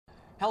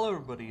Hello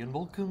everybody and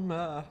welcome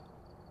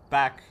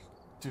back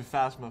to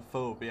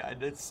Phasmophobia,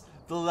 and it's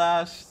the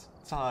last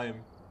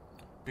time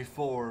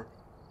before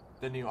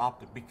the new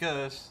update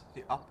because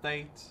the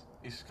update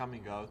is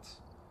coming out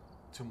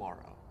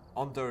tomorrow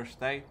on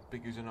Thursday,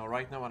 because you know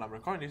right now when I'm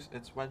recording this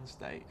it's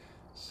Wednesday,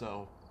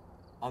 so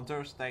on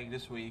Thursday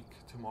this week,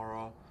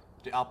 tomorrow,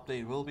 the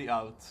update will be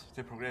out,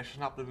 the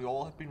progression update we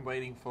all have been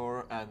waiting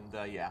for.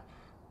 And yeah,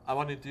 I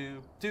wanted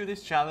to do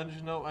this challenge,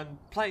 you know, and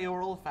play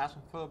overall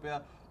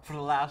Phasmophobia for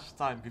the last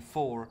time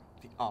before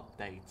the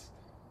update,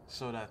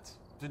 so that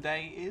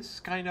today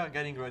is kinda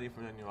getting ready for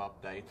the new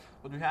update.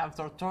 But we have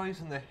Tortoise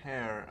in the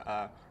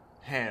hair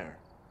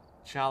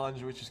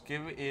challenge, which is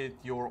give it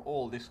your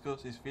all. This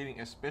ghost is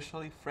feeling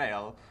especially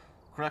frail.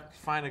 Correct,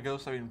 find a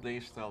ghost in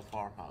Blaisdell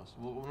Farmhouse.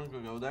 We're not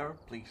gonna go there.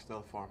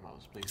 Blaisdell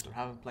Farmhouse, please. We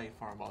haven't played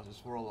farmhouses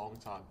for a long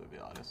time, to be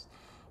honest.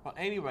 But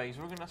anyways,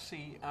 we're gonna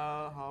see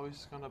how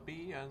it's gonna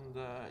be, and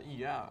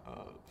yeah,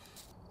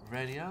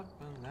 ready up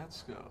and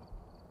let's go.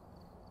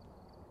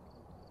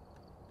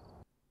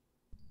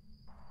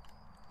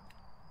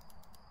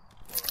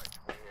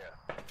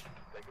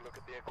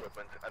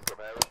 Equipment and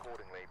prepare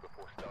accordingly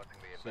before starting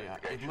the investigation. So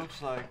yeah, it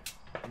looks like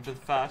a bit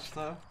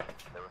faster.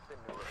 There have been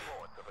new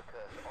reports of a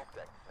cursed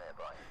object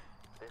nearby.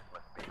 This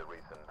must be the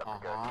reason that the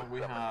ghost was summoned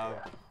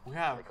here. We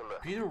have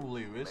Peter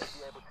Lewis.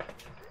 Be able to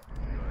use it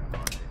to your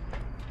advantage.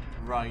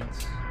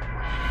 Right.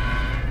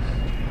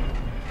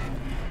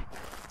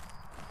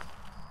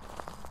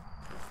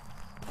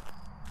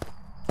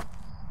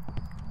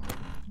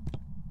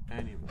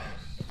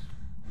 Anyways,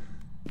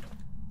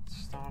 let's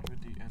start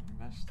with the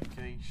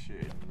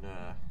investigation.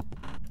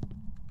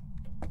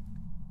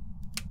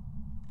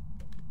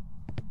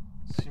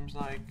 Seems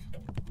like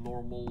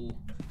normal.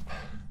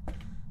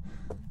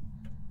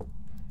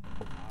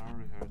 I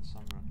already heard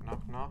some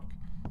knock knock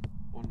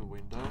on the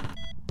window.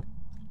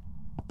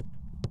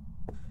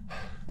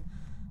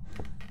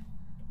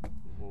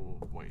 Whoa,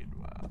 wait,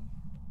 what?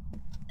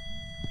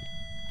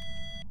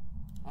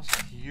 Was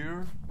it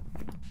here?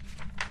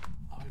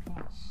 Oh, it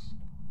was.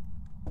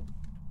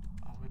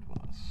 Oh, it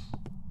was.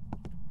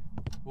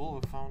 Well,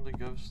 we found the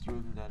ghost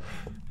room then.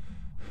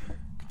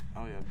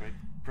 Oh yeah,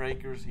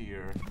 breakers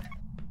here.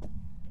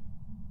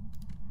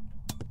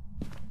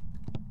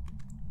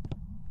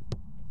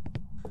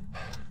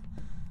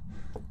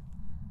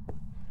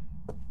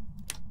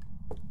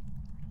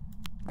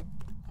 I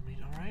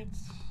mean, alright.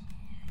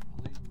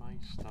 I'll leave my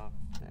stuff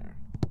there.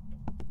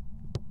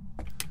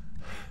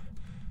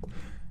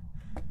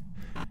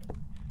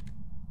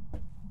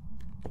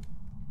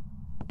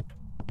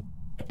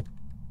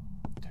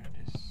 There it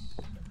is.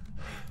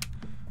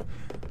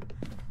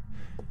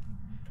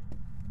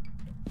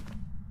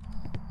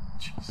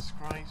 Jesus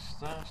Christ,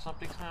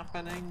 something's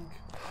happening.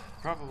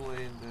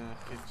 Probably in the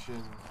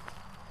kitchen.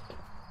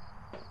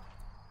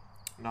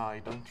 No, I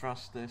don't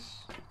trust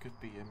this. It could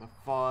be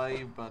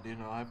MF5, but you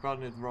know, I've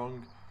gotten it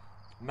wrong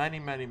many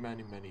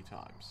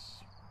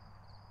times.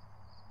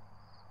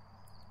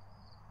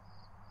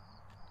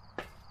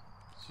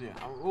 So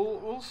yeah,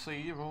 we'll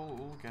see.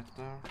 We'll get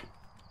there.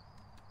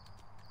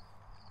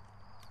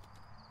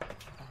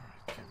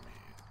 Alright, give me.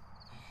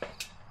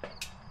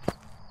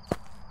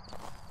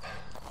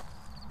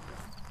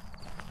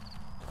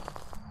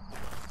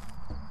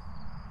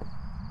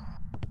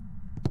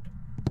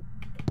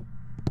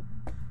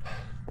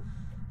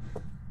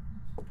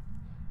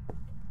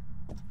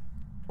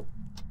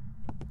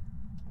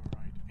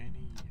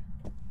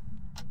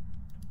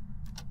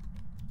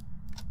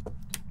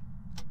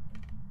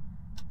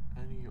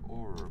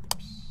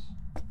 Orbs.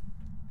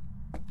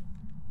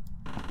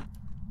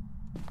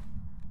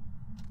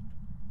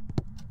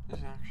 This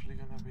is actually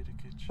gonna be the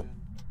kitchen.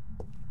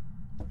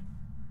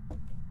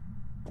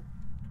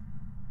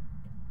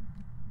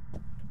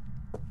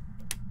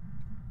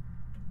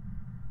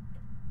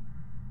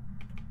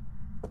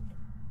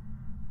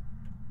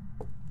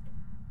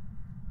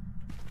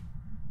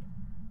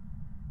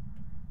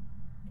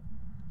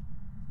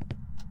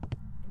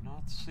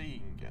 Not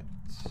seeing it.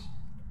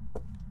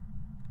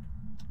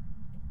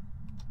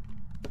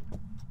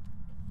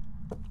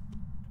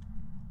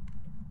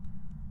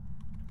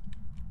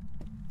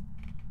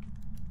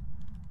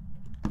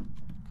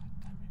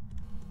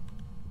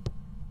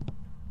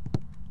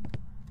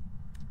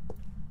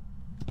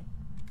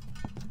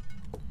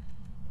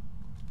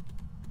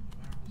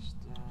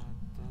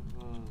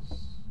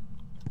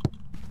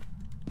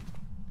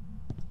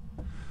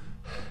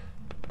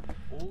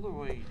 All the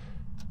way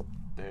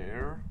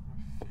there, I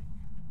think.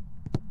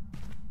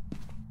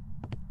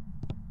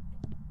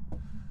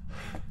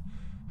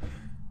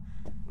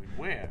 Wait,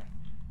 where?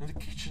 In the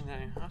kitchen,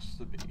 then it has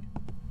to be.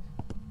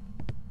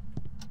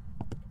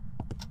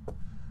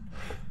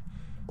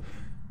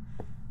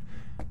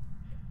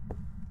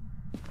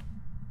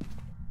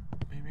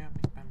 Maybe I'm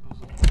being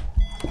bamboozled.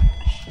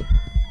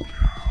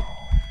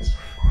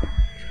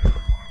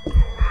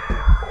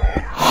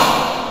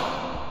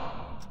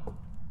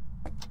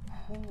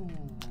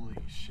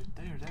 Holy shit,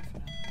 they're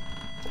definitely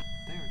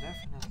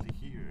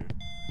here.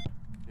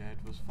 Yeah,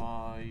 it was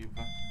 5.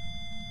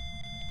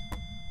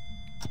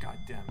 God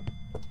damn.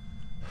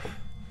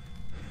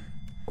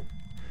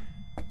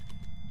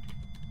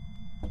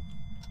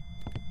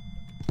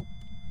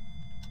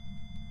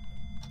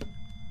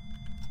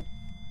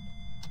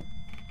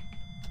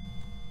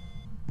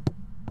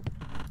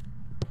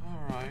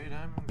 Alright,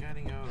 I'm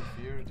getting out of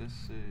here.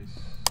 This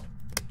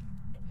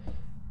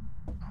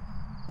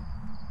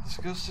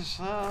ghost is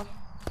not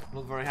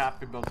very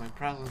happy about my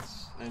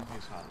presence in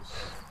his house.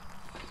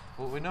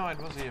 Well, we know it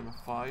was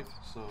EMF5,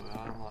 so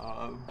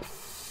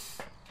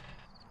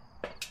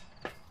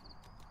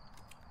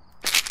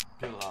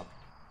fill up.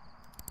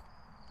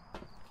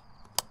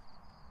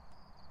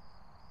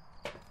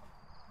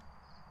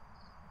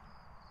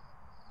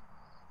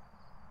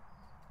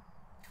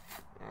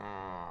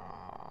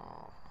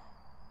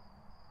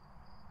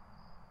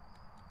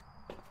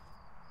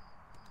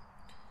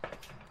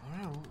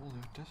 Alright, we'll do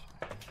it this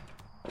way.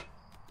 Could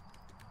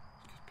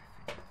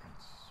be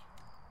fingerprints.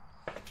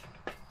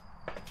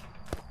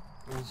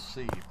 We'll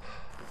see.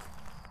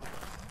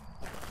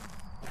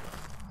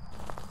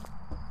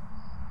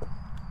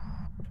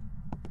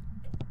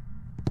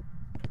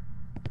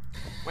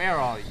 Where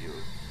are you?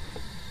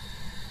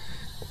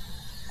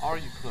 Are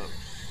you close?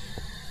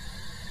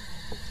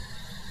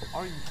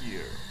 Are you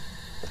here?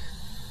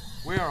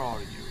 Where are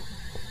you?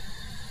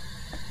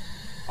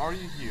 Are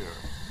you here?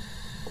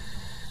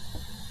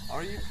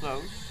 Are you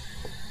close?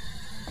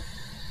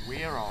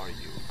 Where are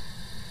you?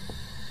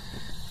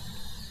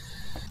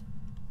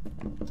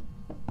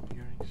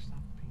 Hearing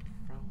stuff being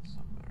thrown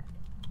somewhere.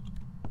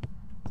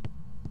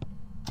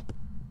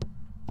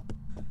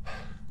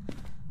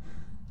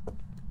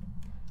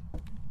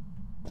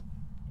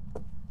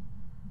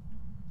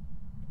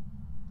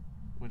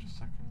 Wait a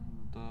second.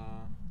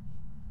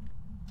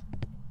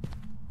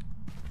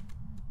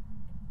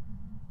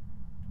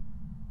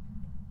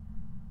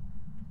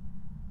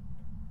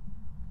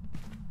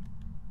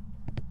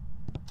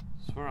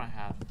 Swear I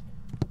had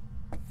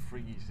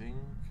freezing.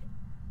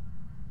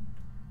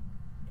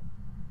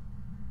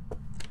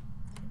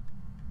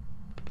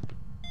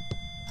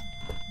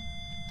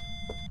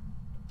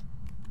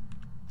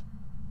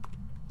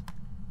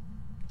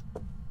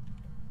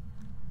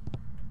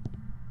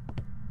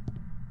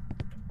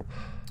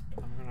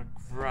 I'm gonna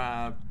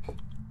grab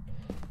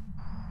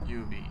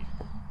UV.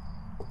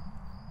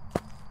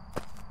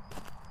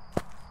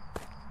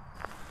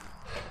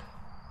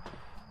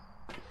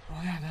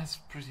 Oh yeah, that's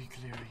pretty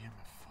clear. EMF5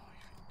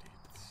 indeed.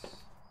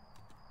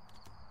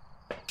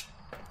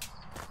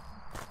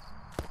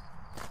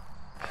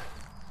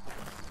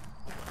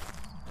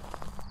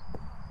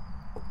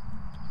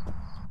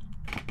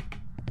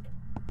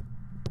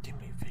 Give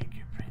me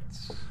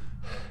fingerprints.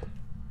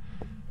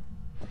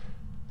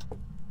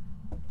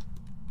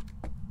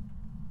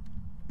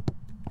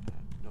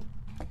 Nope.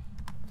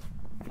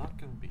 Not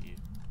gonna be it.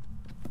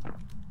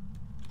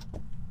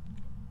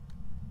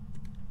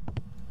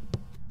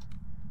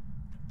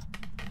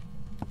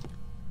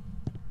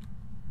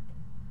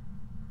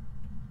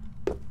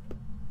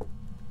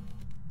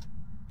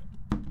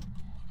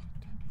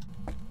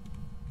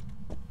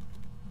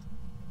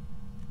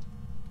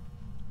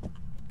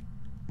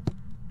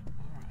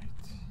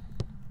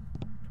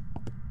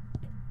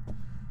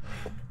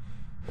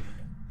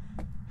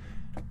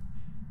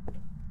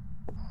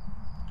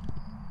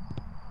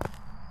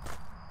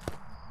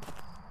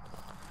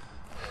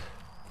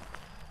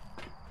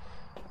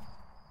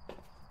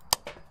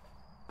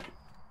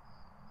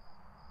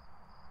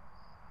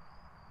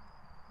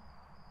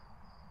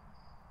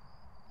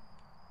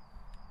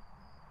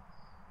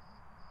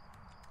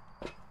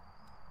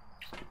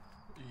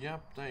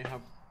 Yep, they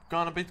have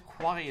gone a bit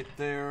quiet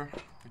there,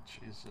 which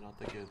is not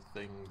a good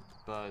thing,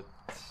 but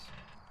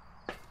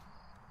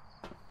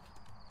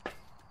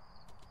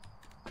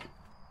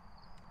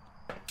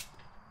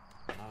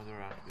now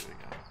they're active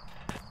again.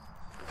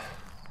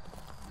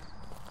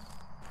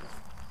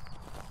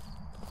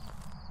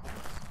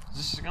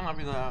 This is gonna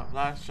be the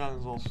last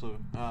challenge also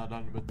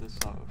done with this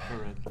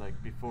current,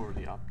 like before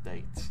the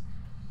update.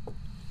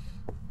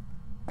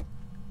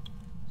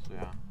 So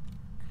yeah.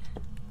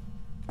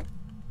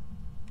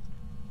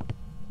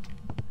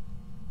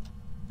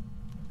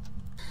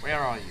 Where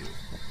are you?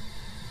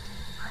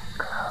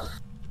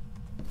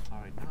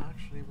 Alright, now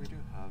actually we do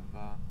have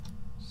a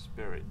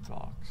spirit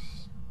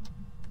box.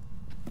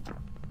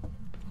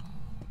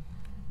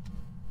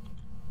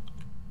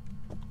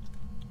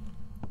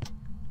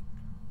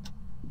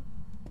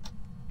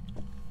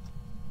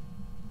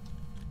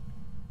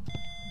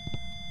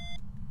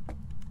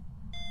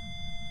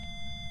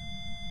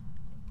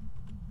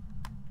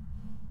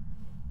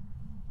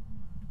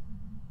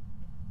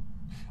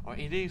 Oh,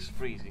 it is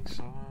freezing,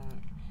 so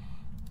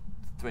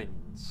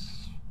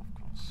twins,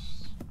 of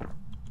course.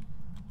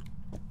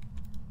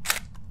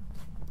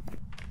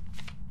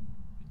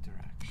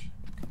 Interaction.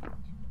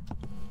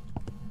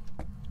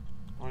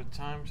 Or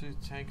time to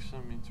take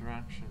some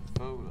interaction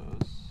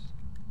photos.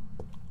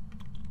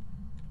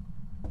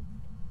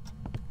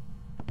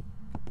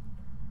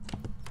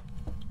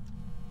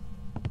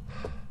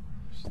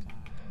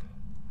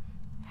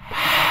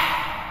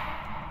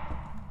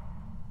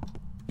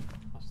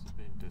 What's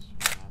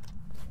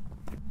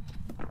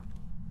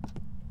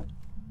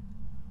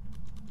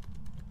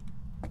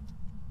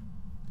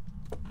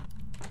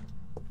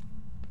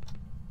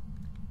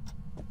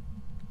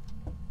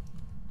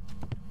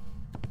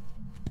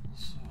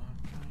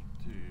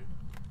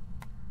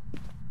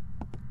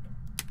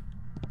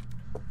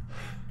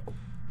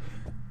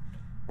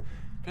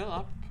fill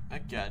up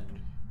again.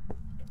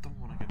 Don't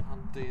wanna get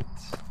hunted.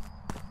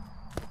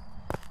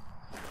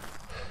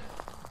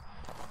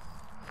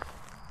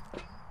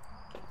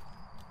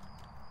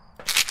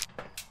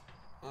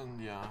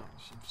 And yeah,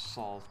 some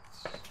salt.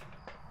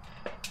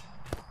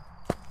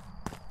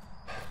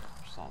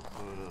 Salt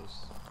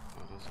photos,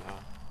 yeah.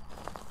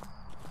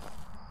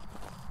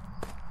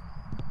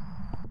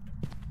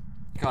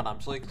 God, I'm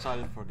so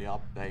excited for the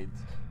update.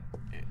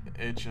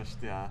 It just,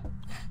 yeah.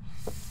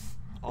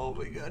 Oh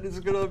my god, it's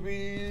gonna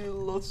be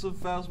lots of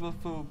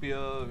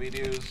Phasmophobia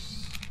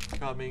videos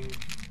coming.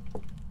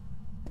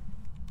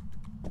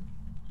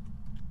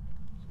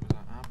 Because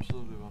I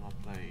absolutely wanna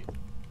play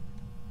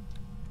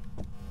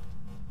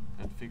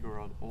and figure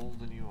out all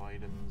the new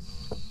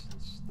items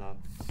and stuff.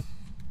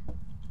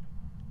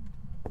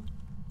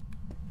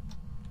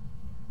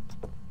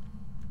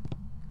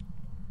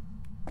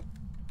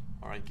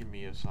 Alright, give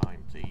me a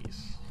sign,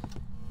 please.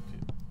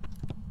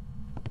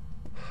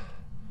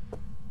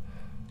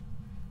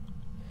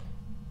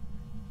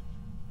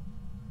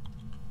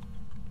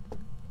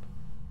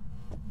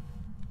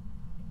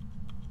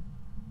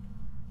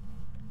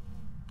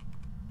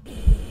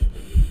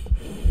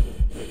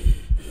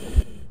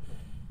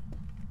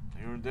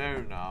 You're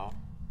there now.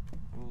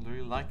 Oh, do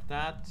you like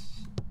that?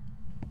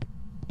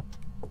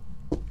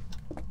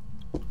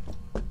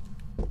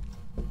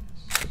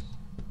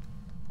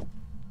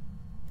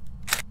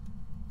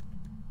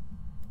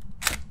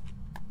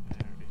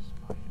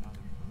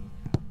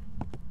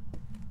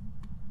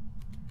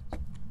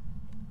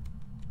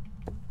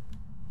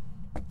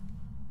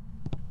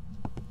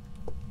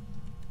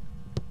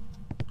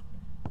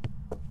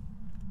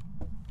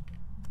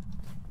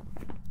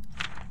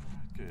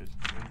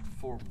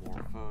 Four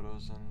more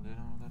photos and then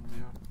we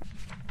are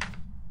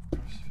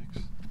crucifix.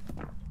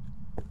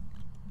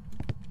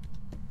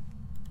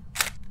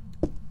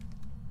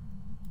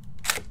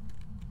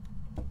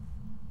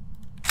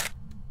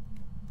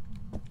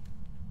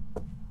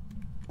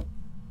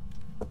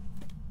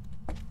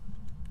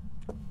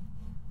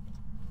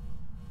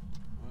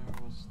 Where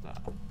was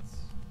that?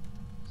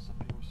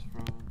 Something was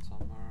thrown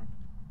somewhere.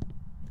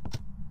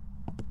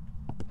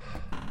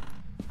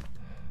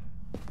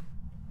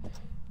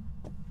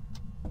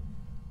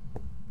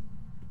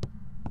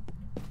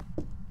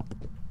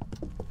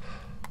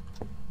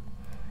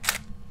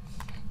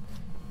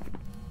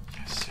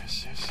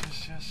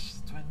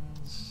 Yes,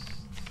 twins.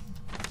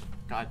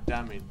 God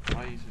damn it,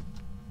 why is it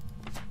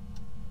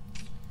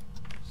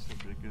still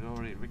pretty good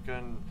already? We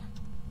can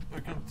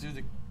do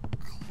the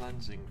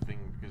cleansing thing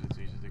because it's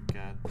easy to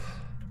get.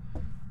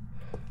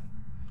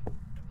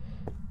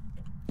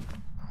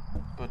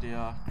 But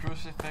yeah,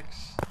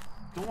 crucifix,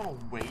 don't wanna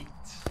wait.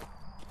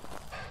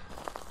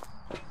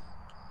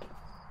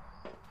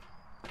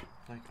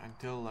 Like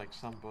until like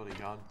somebody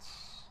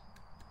hunts.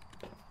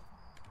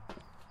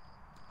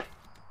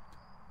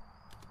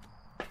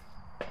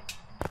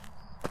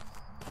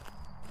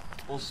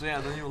 Also,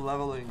 yeah, the new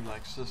leveling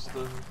like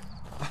system.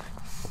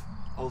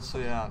 Also,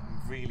 yeah,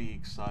 I'm really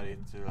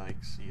excited to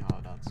like see how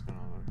that's gonna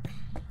work.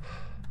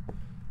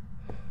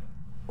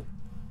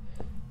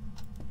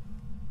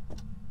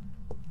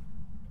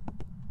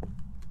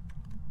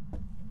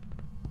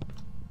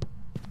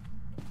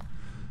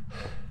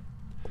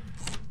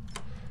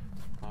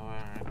 Oh,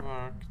 it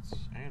worked.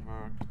 It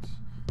worked.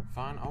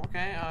 Fine.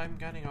 Okay, I'm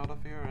getting out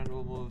of here, and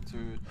we'll move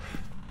to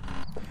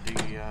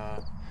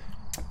the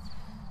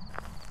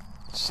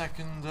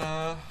second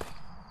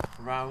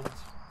round.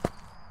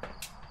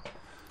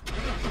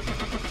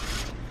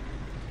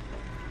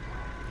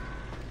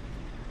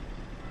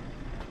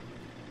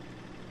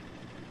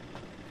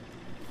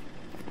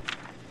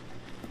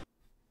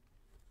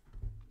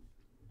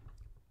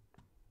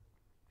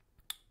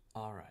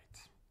 All right.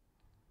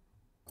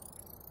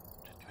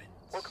 The twins.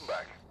 Welcome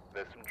back.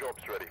 There's some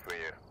jobs ready for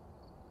you.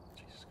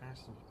 Jesus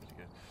Christ, that was pretty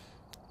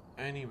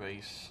good.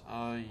 Anyways,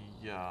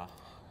 yeah.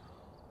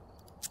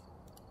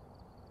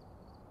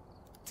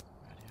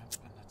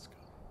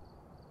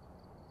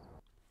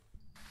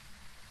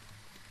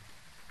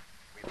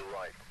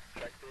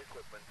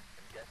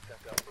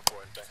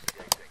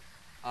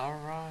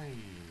 Alright,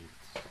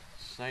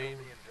 same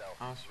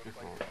as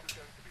before.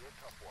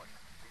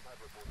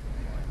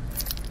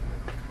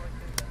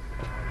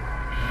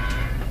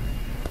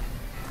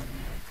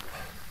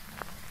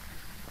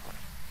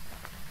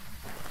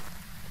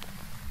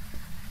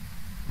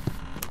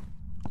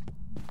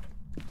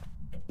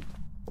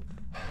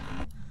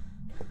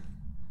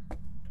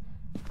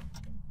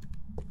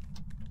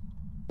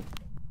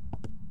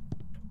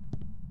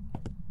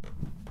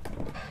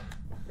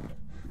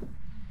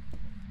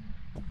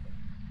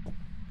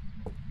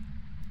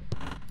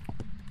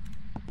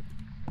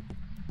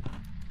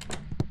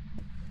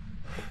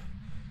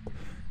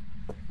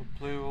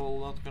 Hopefully we're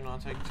not gonna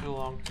take too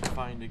long to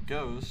find a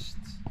ghost.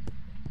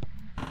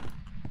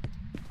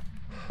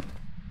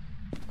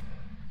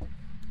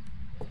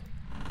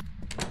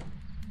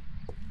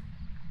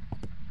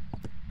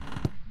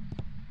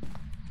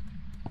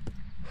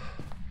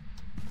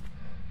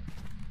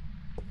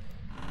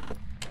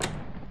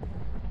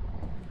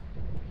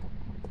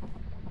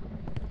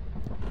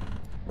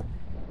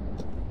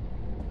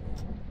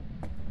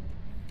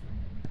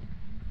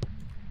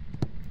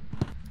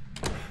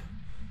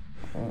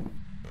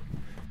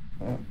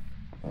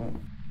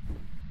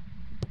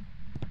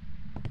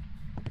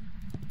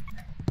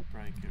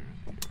 Breakers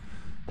here.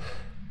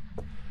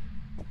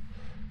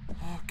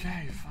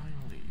 Okay,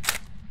 finally.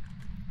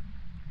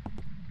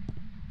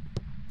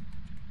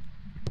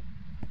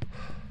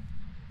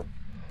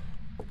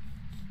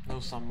 No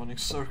summoning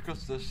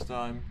circus this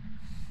time.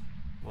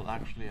 Well,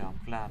 actually, I'm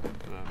glad we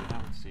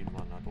haven't seen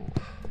one at all.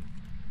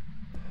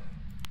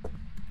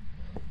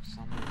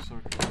 Summoning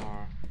circles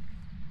are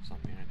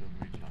something I don't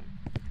really like.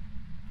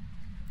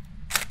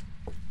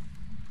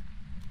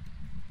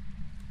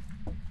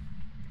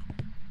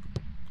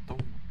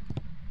 Don't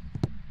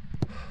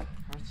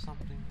heard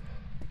something.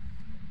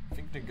 I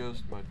think the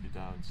ghost might be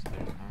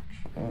downstairs,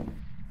 actually.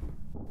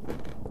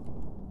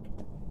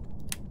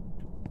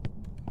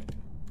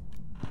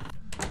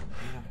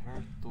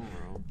 Her door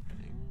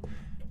opening.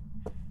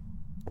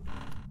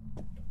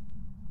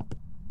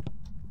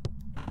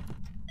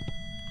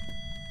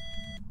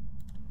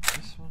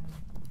 This one?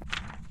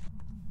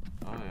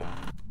 Oh yeah.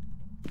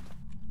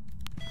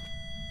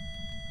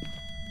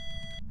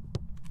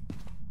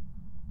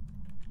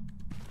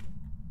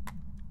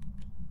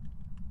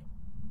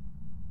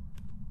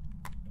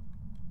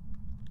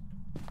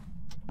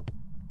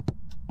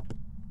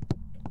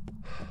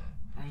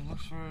 It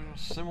looks for a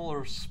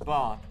similar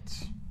spot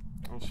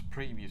as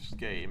previous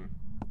game.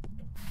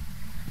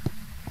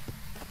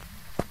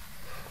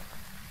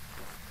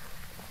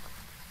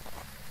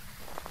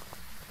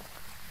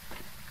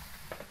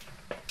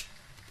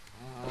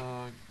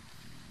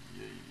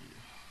 Yay.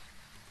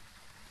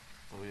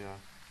 Oh yeah.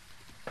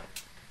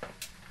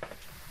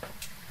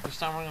 This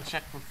time I'm gonna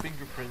check for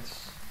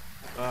fingerprints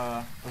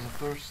as a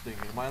first thing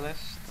in my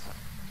list.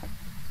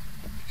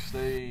 Because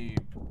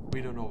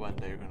we don't know when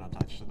they're gonna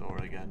touch the door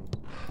again.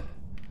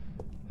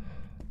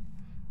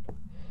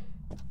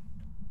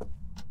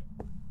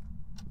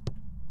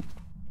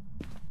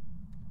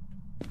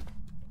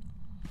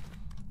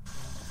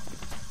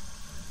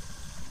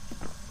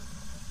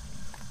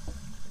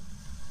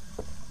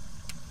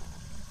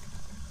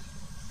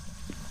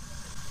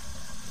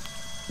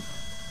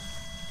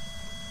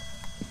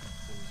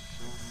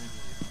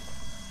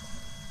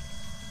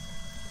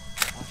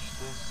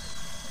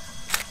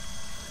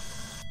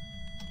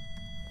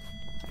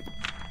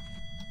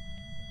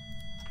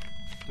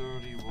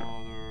 Dirty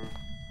water.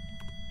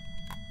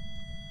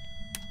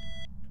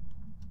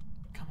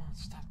 Come on,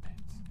 stop it.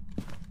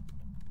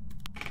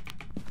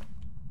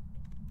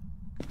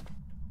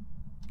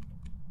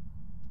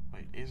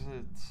 Wait, is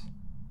it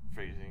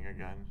freezing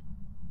again?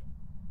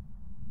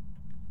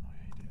 Oh,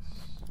 yeah, it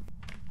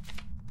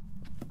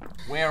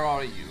is. Where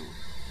are you?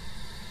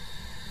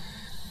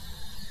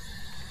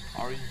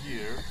 Are you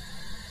here?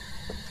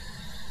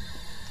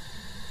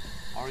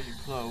 Are you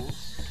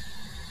close?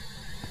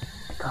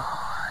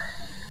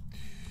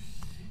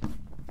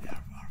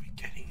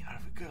 Are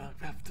we gonna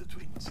have the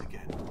twins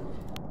again?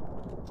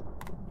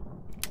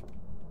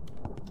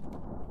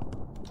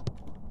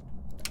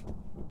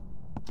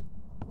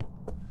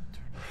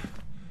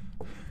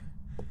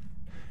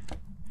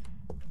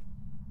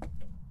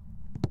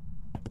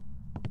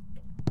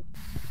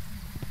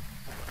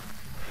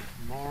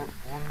 More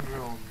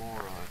Andrea or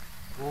Mora?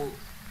 Well,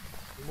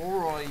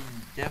 Mora, I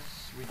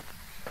guess we.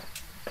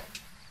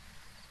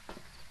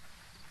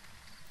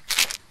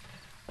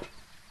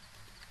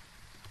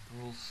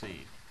 We'll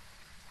see.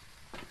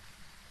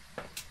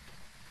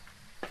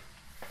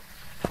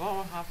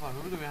 Well,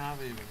 who do we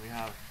have even? We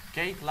have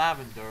Kate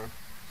Lavender.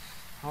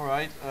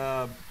 Alright,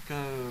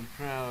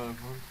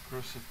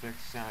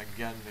 crucifix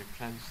again, the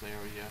cleansed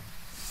area.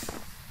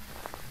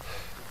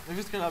 If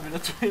it's gonna be the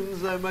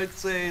twins, I might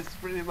say it's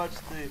pretty much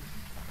the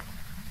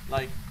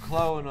like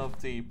clone of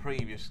the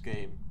previous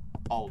game,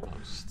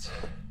 almost.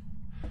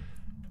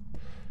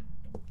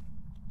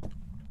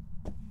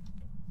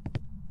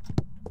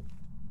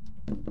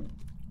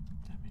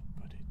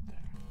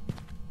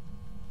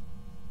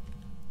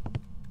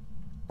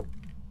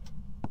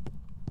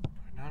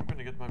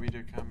 My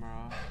video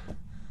camera,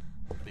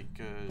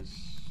 because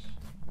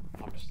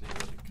obviously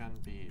it can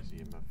be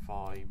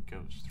EMF5,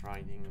 ghost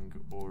riding,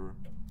 or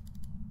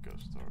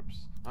ghost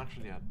orbs.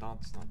 Actually, yeah,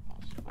 that's not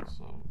possible,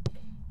 so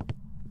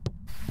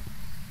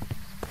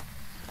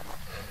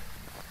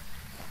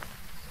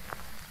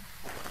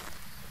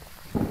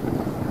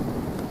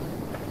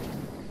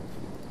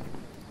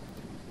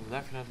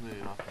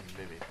definitely not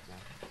live it.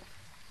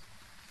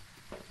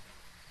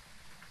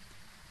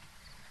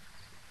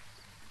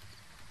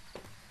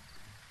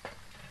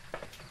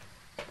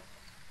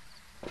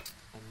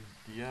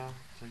 Yeah,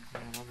 taking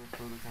another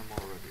photo camera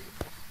already.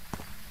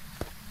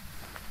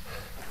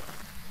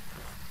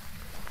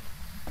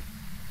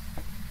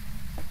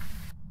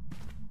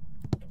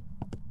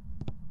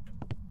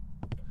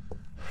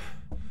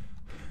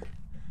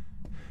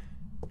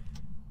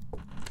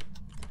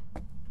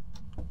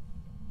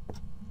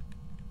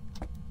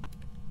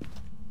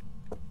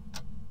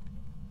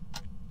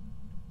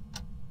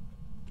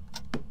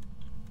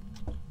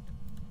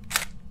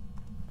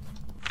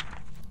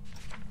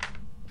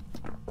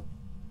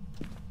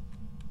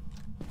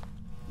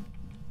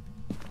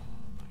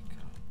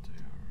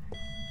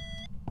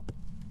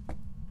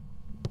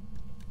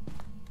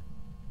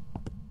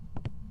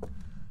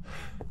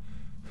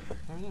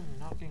 are they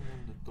knocking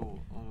on the door,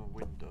 on a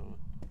window?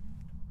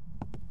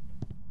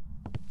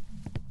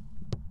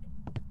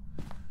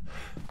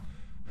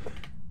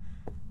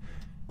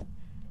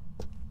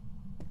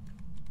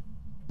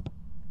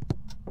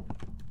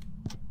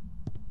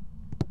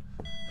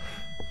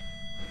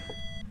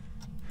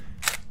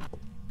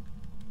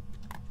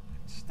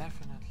 It's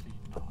definitely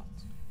not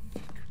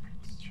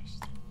fingerprints,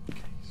 just in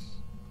case.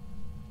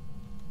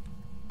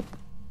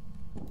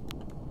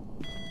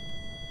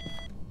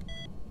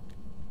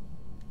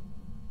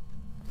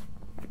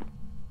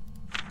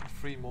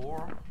 3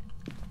 more,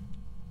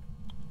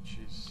 which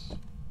is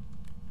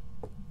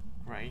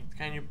great.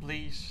 Can you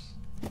please?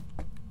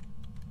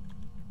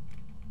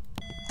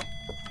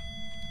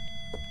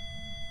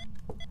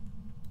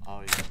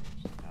 Oh yeah,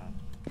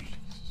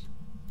 Jesus.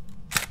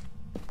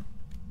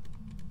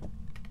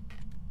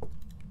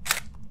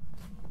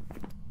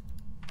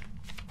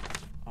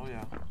 Oh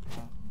yeah,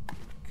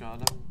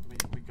 got him.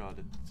 We got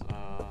it.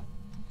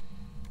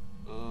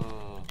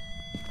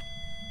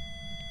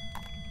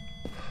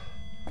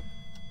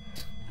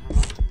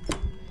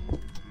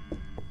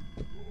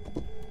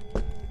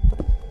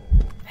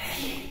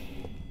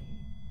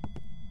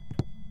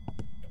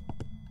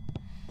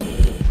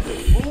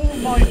 Oh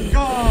my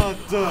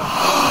god!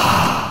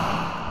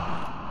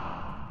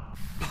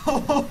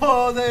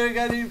 Oh, they're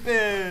getting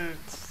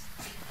pissed!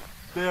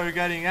 They are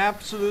getting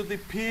absolutely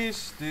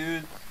pissed,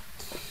 dude.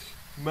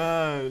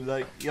 Man,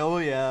 like, oh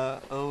yeah,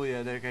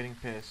 they're getting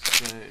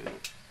pissed.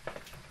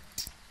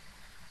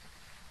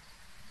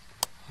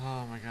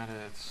 Oh my god,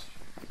 it's...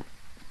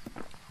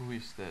 Who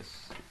is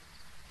this?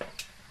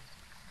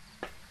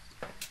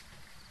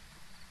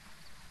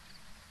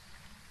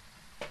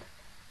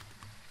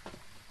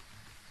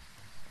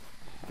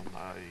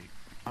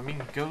 I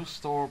mean,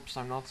 ghost orbs,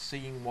 I'm not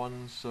seeing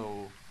one,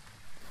 so...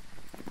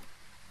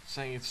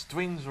 Saying it's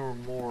twins or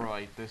more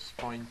at this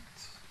point.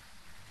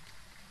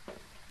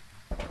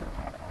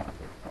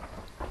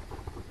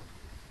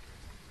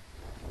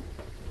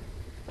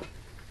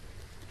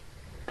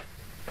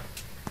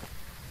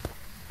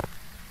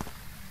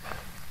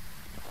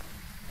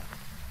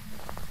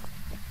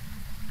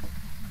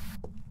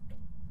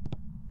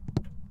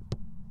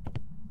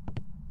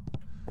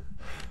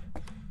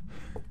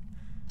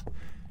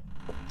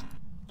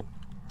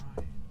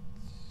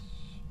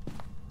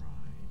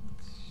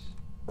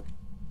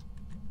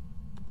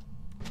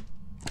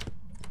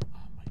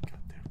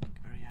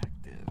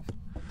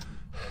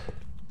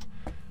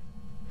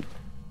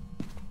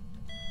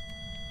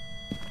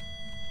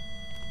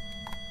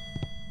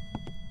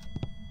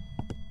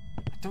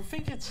 I don't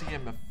think it's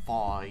EMF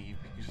 5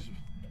 because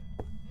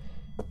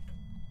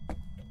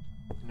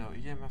no,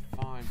 EMF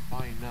 5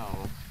 by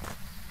now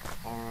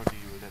already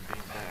would have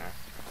been there.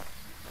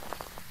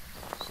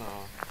 So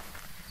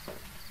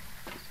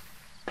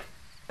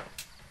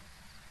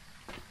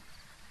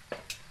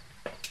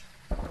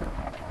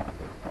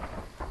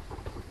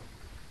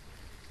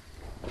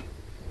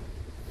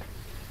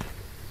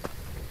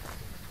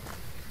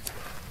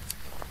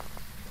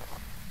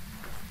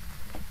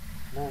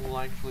more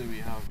likely we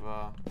have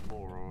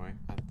more away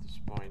at this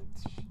point.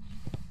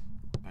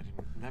 But you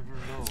never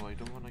know, I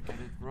don't want to get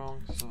it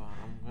wrong, so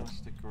I'm gonna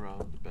stick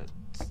around a bit.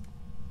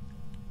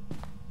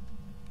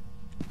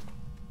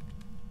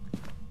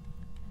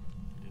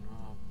 You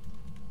know,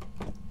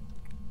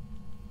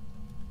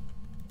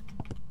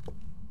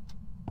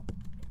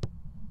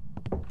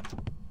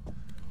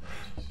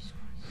 Jesus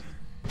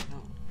Christ. No,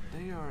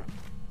 they are...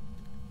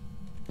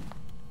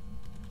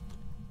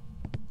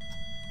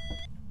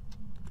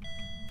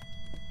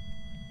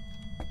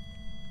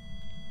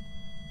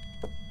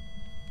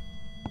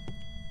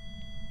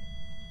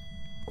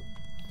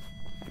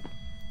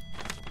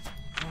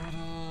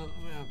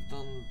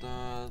 done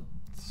that.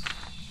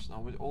 Now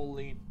we all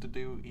need to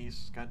do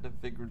is kind of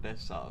figure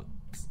this out.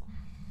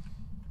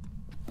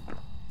 I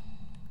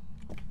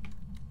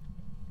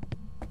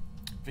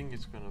think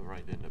it's gonna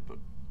write in the book.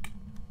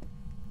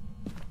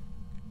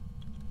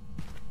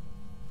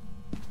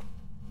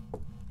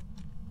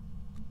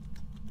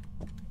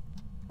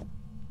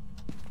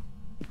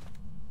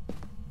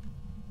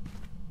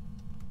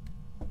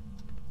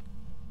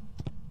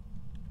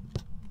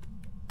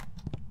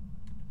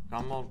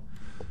 Come on.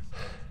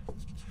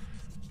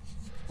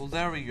 Well,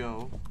 there we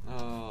go.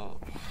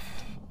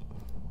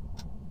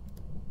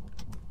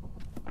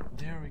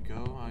 There we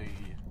go.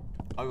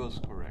 I was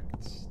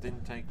correct.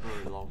 Didn't take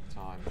very long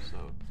time,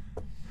 so.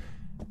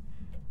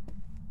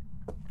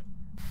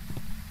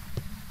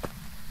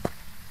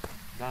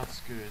 That's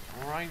good.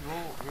 Alright,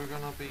 well, we're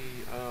gonna be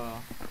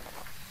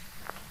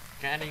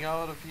getting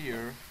out of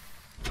here.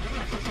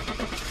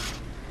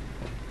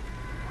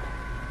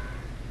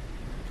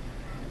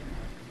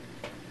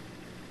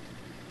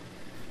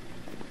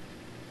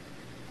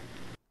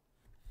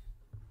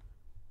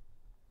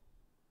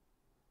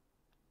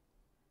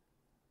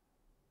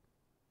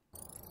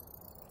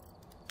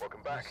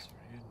 Welcome back.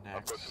 Yes,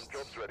 I've got some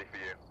jobs ready for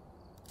you.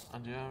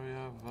 And yeah, we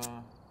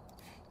have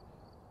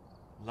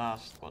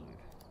last one.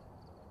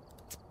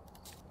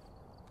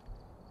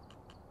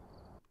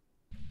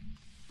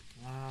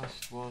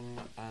 Fast one,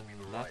 and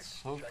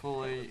let's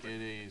hopefully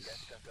it is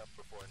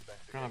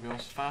gonna be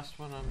also fast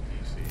one and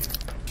easy.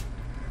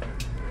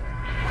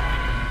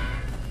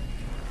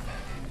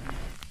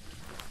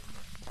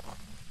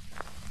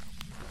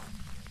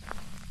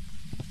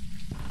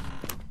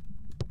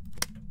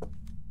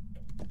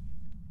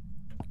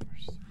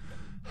 Where's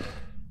the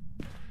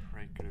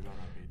breaker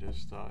gonna be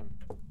this time?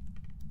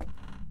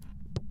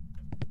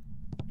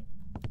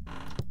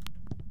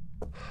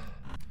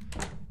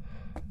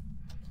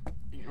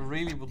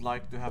 Really would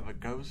like to have a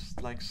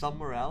ghost like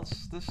somewhere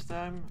else this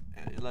time,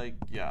 like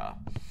yeah.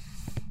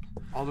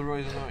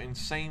 Otherwise, you know, in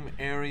same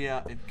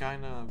area, it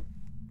kind of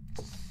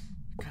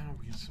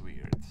gets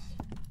weird.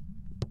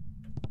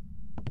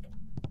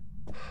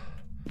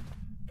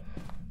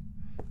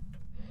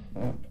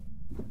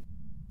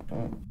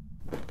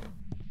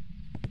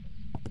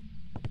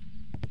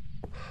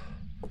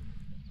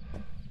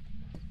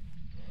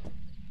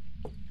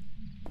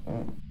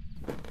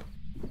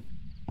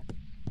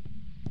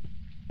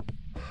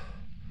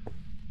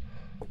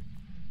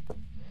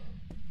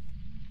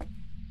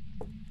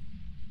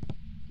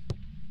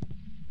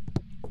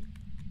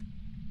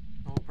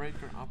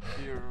 Breaker up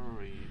here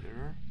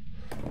either.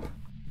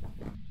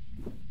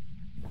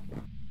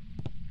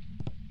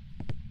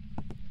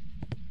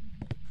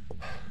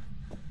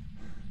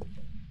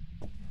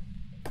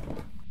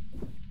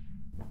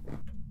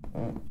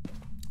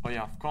 Oh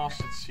yeah, of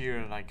course it's here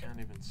and I can't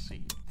even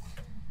see it.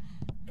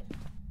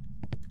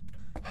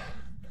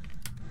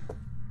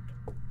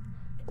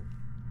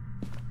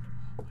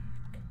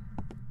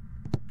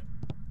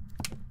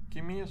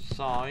 Give me a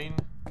sign.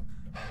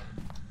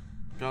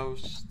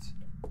 Ghost.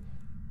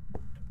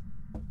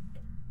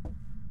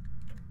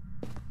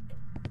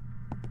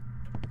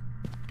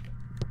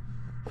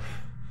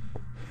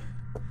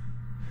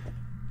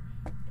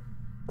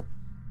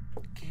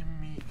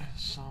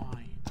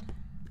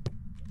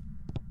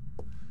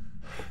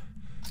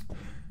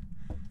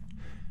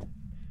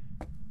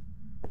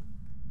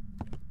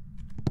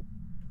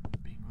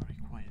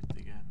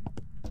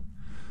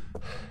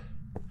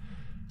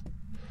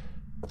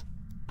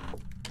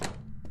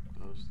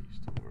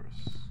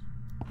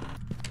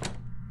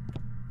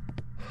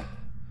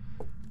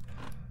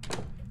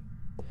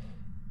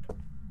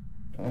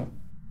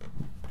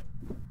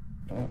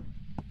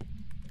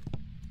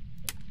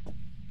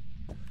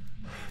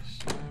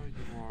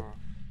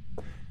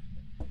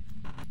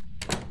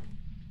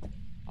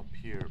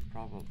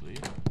 Probably.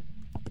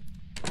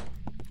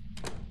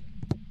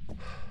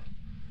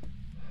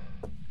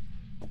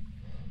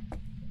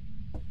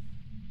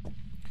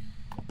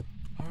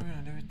 How are we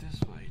gonna do it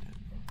this way then?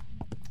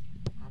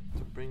 I have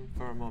to bring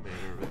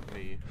thermometer with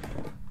me.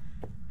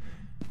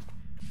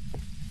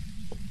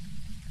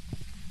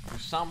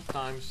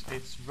 Sometimes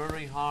it's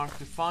very hard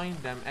to find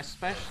them,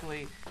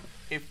 especially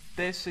if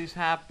this is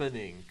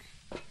happening.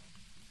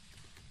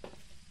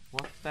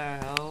 What the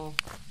hell?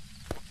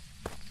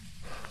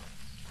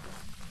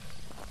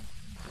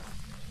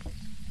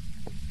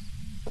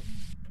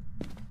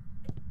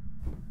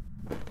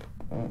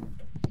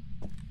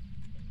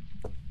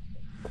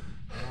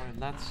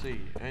 Let's see,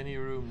 any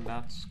room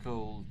that's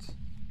cold.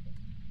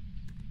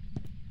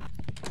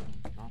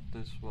 Not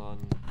this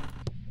one.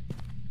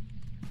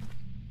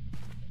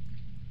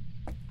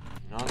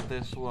 Not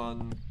this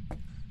one.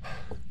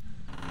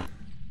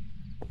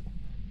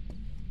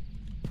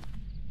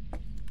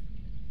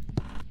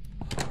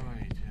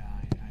 Alright,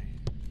 I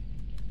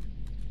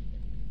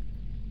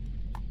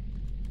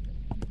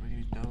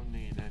really don't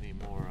need any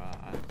more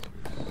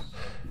answers.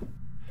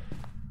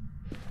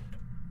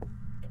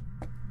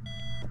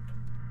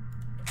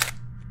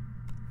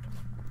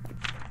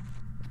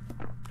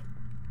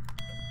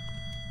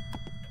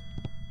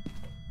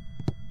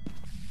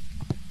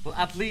 Well,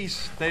 at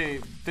least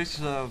this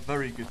is a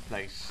very good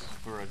place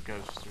for a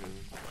ghost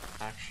room,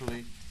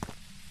 actually.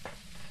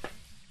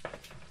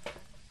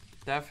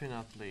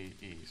 Definitely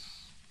is.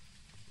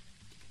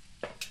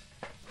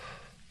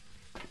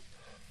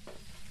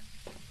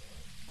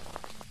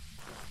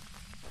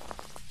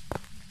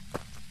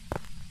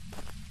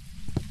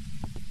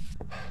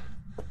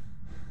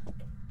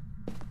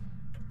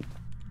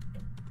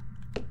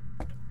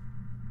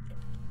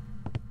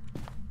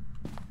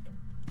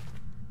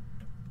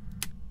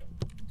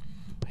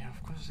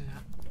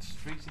 It's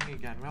freezing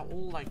again. We're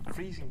all like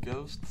freezing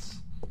ghosts.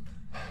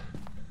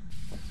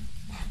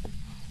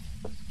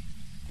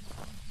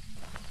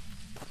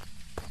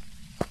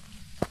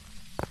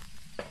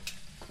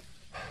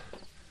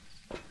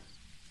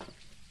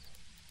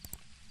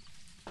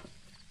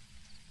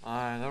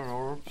 There are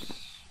orbs.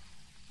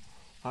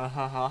 Ha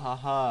ha ha ha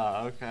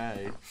ha.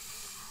 Okay.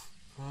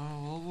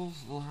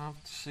 We'll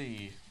have to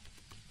see.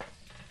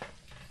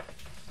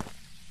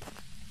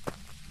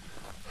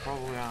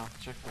 Probably have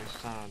to check my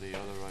sanity,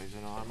 otherwise,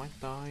 you know, I might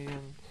die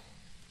and,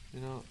 you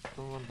know,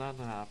 don't want that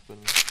to happen.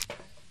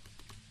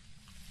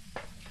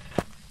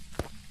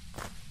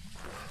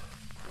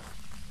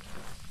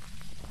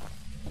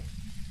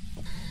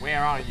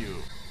 Where are you?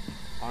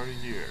 Are you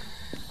here?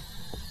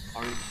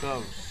 Are you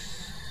close?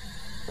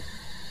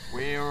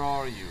 Where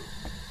are you?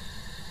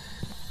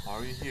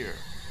 Are you here?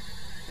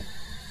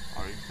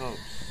 Are you close?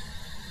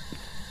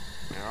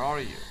 Where are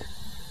you?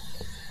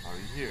 Are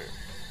you here?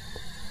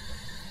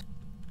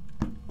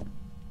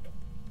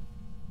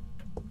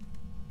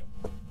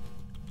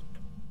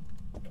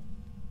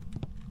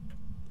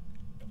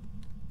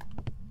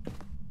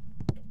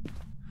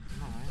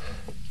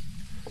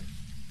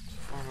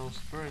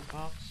 Spirit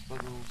box,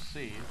 but we'll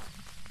see.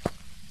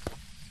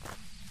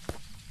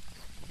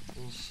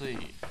 We'll see.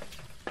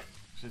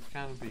 Because it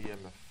can't be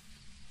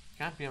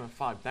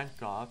MF5, thank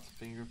God.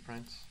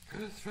 Fingerprints.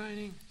 Good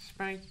training,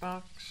 spirit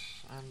box,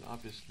 and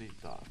obviously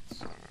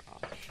dots are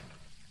option.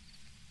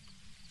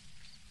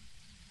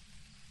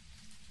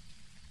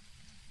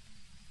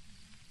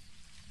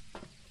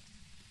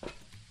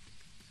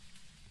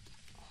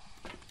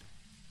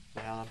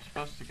 Yeah, I'm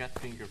supposed to get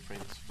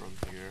fingerprints from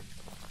here.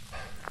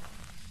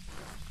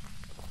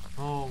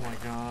 Oh my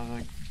god,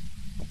 like...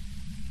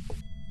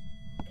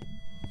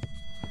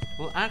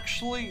 Well,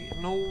 actually,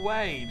 no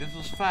way, this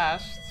was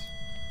fast,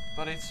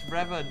 but it's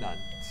Revenant.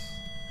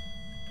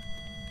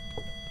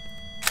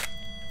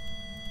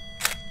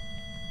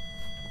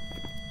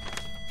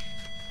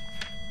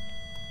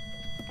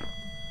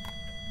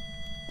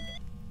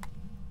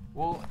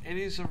 Well, it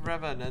is a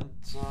Revenant,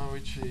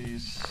 which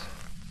is...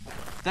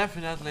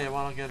 Definitely I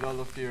want to get all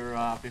of your,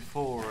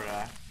 before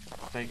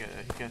he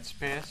gets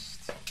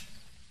pissed.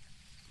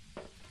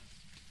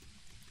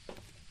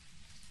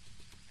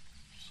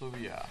 So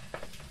yeah,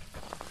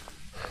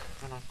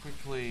 I'm gonna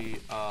quickly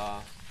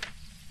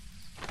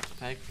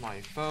take my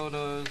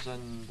photos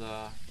and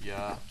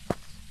yeah,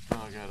 I'm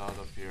gonna get out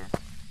of here.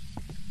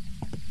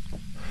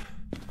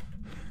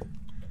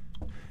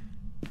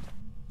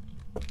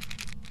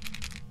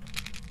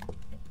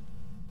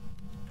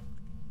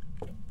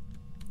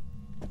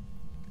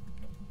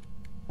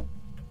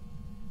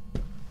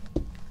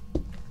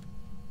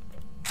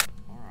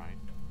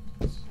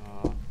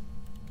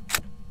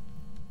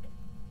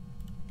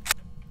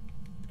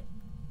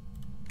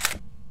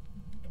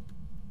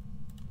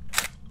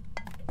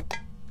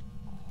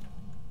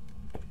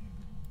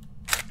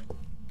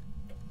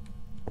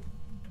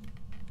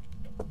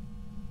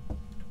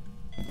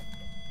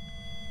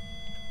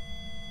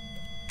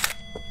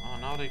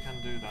 Now they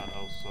can do that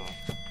also.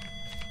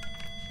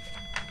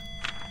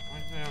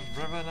 When we have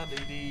Revenant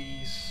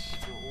EDs,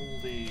 all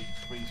the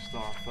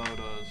 3-star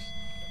photos.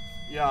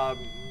 Yeah,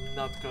 I'm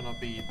not gonna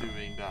be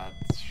doing that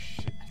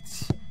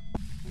shit.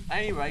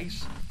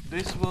 Anyways,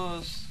 this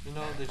was, you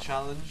know, the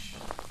challenge.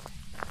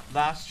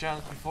 Last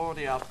challenge before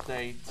the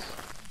update.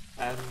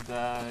 And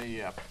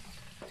yeah.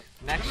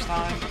 Next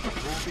time,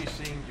 we'll be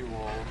seeing you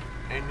all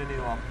in the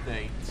new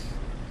update.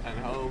 And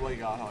oh my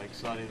god, how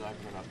excited I'm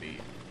gonna be.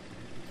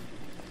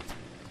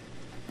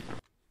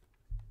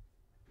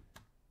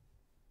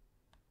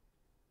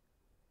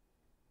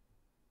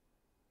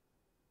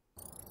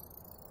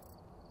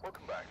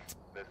 Welcome back.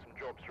 There's some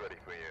jobs ready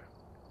for you.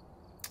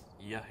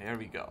 Yeah, here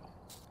we go.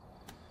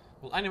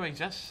 Well, anyways,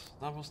 yes,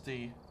 that was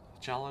the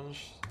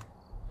challenge.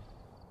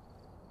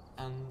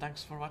 And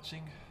thanks for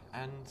watching,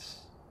 and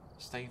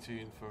stay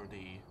tuned for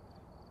the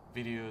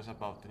videos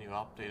about the new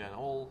update and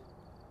all.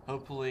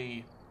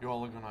 Hopefully, you're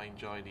all gonna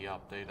enjoy the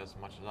update as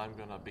much as I'm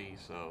gonna be,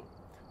 so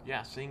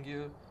yeah, seeing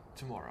you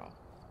tomorrow.